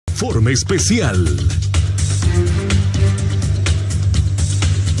informe especial.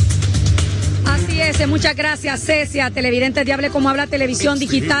 Así es, muchas gracias, Cecia. Televidentes de Hable Como Habla Televisión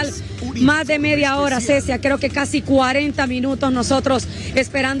Digital. Más de media hora, Cecia, creo que casi 40 minutos nosotros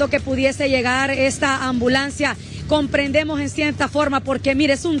esperando que pudiese llegar esta ambulancia. Comprendemos en cierta forma porque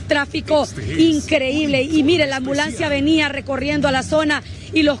mire, es un tráfico increíble y mire, la ambulancia venía recorriendo a la zona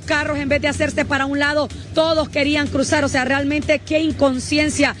y los carros en vez de hacerse para un lado, todos querían cruzar, o sea, realmente qué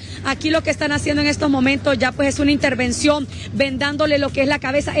inconsciencia. Aquí lo que están haciendo en estos momentos ya pues es una intervención, vendándole lo que es la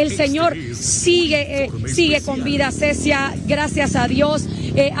cabeza. El señor sigue con vida, Cecia, gracias a Dios.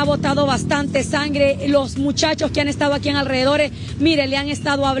 Ha botado bastante sangre. Los muchachos que han estado aquí en alrededores, mire, le han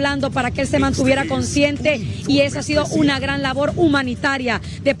estado hablando para que él se mantuviera consciente y esa ha sido una gran labor humanitaria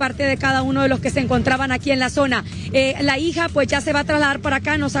de parte de cada uno de los que se encontraban aquí en la zona. La hija pues ya se va a trasladar para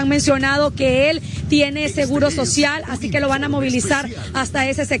acá, nos han mencionado que él tiene seguro social, así que lo van a movilizar hasta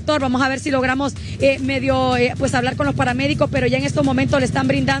ese sector. Vamos a ver si logramos pues hablar con los paramédicos, pero ya en estos momentos le están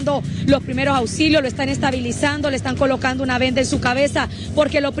brindando los primeros auxilios, lo están estabilizando, le están colocando una venda en su cabeza,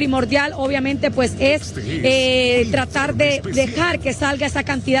 porque lo primordial obviamente pues es tratar de dejar que salga esa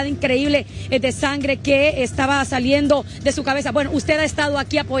cantidad increíble de sangre que estaba saliendo de su cabeza. Bueno, usted ha estado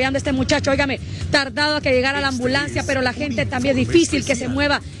aquí apoyando a este muchacho, óigame, tardado a que llegara la ambulancia, pero la gente también es difícil que se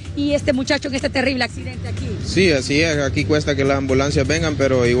mueva. Y este muchacho en este terrible accidente aquí. Sí, así es, aquí cuesta que las ambulancias vengan,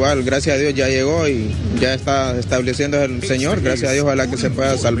 pero igual, gracias a Dios ya llegó y ya está estableciendo el señor, gracias a Dios, ojalá que se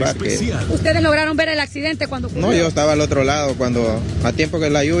pueda salvar. ¿Ustedes lograron ver el accidente cuando ocurrió? No, yo estaba al otro lado, a tiempo que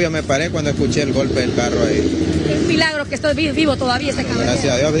la lluvia me paré cuando escuché el golpe del carro ahí. Es un milagro que estoy vivo todavía ese caballero.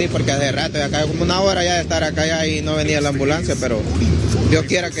 Gracias a Dios, sí, porque hace rato, acá como una hora ya de estar acá ya y no venía la ambulancia, pero Dios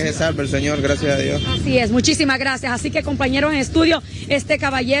quiera que se salve el señor, gracias a Dios. Así es, muchísimas gracias. Así que compañeros en estudio, este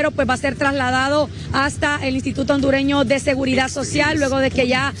caballero pues va a ser trasladado hasta el Instituto Hondureño de Seguridad Social, luego de que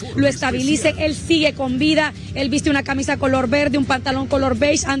ya lo estabilicen. Él sigue con vida, él viste una camisa color verde, un pantalón color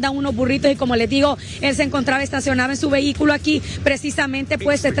beige, andan unos burritos y como les digo, él se encontraba estacionado en su vehículo aquí, precisamente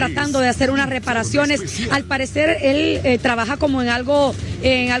pues tratando de hacer unas reparaciones. Al parecer él trabaja como en algo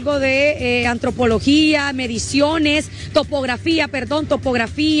de antropología, mediciones, topografía,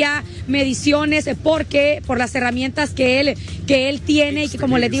 mediciones, porque por las herramientas que él tiene y que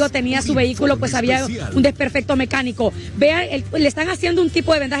como les digo tenía su vehículo, pues había un desperfecto mecánico. Vean, le están haciendo un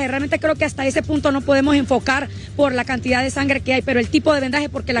tipo de vendaje, realmente creo que hasta ese punto no podemos enfocar por la cantidad de sangre que hay, pero el tipo de vendaje,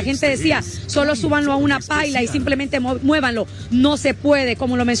 porque la gente decía, solo súbanlo a una paila y simplemente muévanlo, no se puede,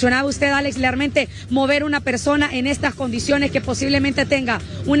 como lo mencionaba usted, Alex, realmente mover una persona en estas condiciones que posiblemente tenga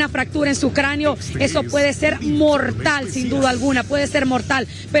una fractura en su cráneo, eso puede ser mortal, sin duda alguna, puede ser mortal,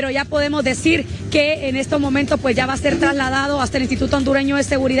 pero ya podemos decir que en estos momentos pues ya va a ser trasladado hasta el Instituto Hondureño de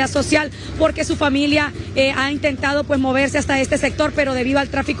Seguridad Social, porque su familia ha intentado pues moverse hasta este sector, pero debido al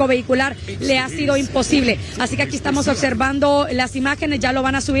tráfico vehicular le ha sido imposible. Así que aquí estamos observando las imágenes, ya lo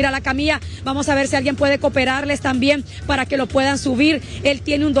van a subir a la camilla, vamos a ver si alguien puede cooperarles también para que lo puedan subir. Él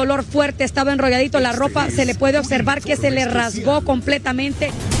tiene un dolor fuerte, estaba enrolladito, la ropa se le puede observar que se le rasgó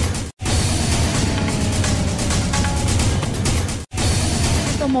completamente.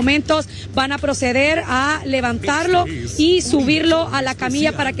 Momentos van a proceder a levantarlo y subirlo a la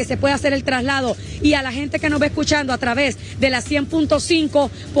camilla para que se pueda hacer el traslado. Y a la gente que nos va escuchando a través de la 100.5,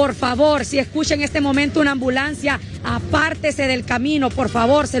 por favor, si escucha en este momento una ambulancia, apártese del camino, por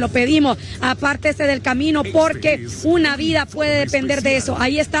favor, se lo pedimos, apártese del camino porque una vida puede depender de eso.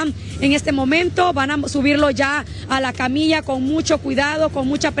 Ahí están en este momento, van a subirlo ya a la camilla con mucho cuidado, con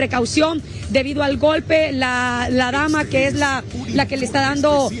mucha precaución, debido al golpe. La dama que es la que le está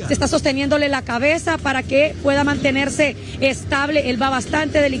dando, se está sosteniéndole la cabeza para que pueda mantenerse estable. Él va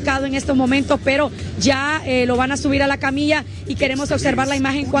bastante delicado en estos momentos, pero ya lo van a subir a la camilla y queremos observar la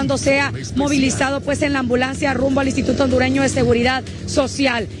imagen cuando sea movilizado pues en la ambulancia rumbo al Instituto Hondureño de Seguridad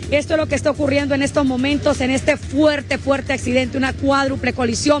Social. Esto es lo que está ocurriendo en estos momentos, en este fuerte accidente, una cuádruple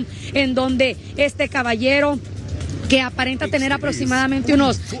colisión en donde este caballero, que aparenta tener aproximadamente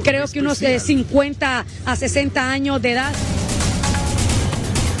unos 50 a 60 años de edad.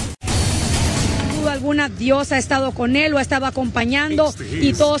 Alguna Dios ha estado con él, lo ha estado acompañando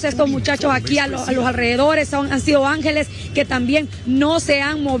y todos estos muchachos aquí a los alrededores han sido ángeles que también no se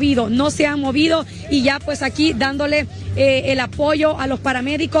han movido y ya pues aquí dándole el apoyo a los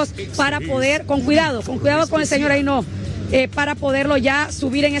paramédicos para poder, con cuidado con el señor ahí no. Para poderlo ya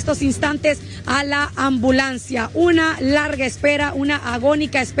subir en estos instantes a la ambulancia. Una larga espera, una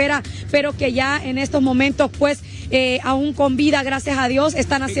agónica espera, pero que ya en estos momentos pues aún con vida, gracias a Dios,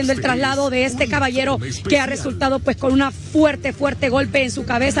 están haciendo el traslado de este caballero que ha resultado pues con una fuerte golpe en su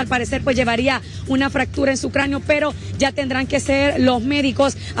cabeza. Al parecer pues llevaría una fractura en su cráneo, pero ya tendrán que ser los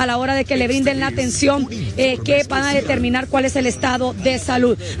médicos a la hora de que le brinden la atención que van a determinar cuál es el estado de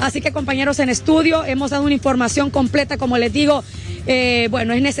salud. Así que, compañeros en estudio, hemos dado una información completa, como les digo.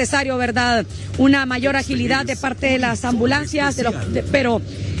 Bueno, es necesario, ¿verdad?, una mayor agilidad de parte de las ambulancias, pero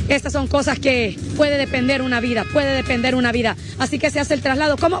estas son cosas que puede depender una vida. Así que se hace el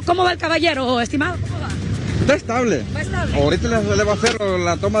traslado. ¿Cómo va el caballero, estimado? ¿Cómo va? Está estable. Ahorita le va a hacer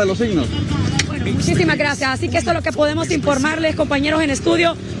la toma de los signos. Bueno, muchísimas gracias. Así que esto es lo que podemos informarles, compañeros en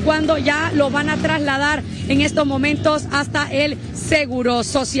estudio, cuando ya lo van a trasladar en estos momentos hasta el Seguro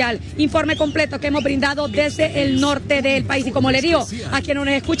Social. Informe completo que hemos brindado desde el norte del país. Y como le digo, a quienes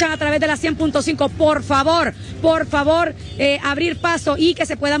nos escuchan a través de la 100.5, por favor, abrir paso y que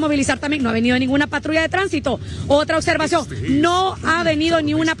se pueda movilizar también. No ha venido ninguna patrulla de tránsito. Otra observación, no ha venido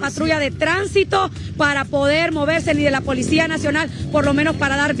ni una patrulla de tránsito para poder moverse, ni de la Policía Nacional, por lo menos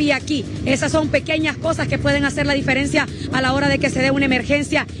para dar vía aquí. Esas son pequeñas cosas que pueden hacer la diferencia a la hora de que se dé una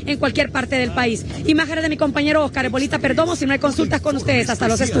emergencia en cualquier parte del país. Imágenes de mi compañero Oscar Ebolita Perdomo. Si no hay consultas con ustedes, hasta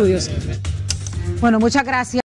los estudios. Bueno, muchas gracias.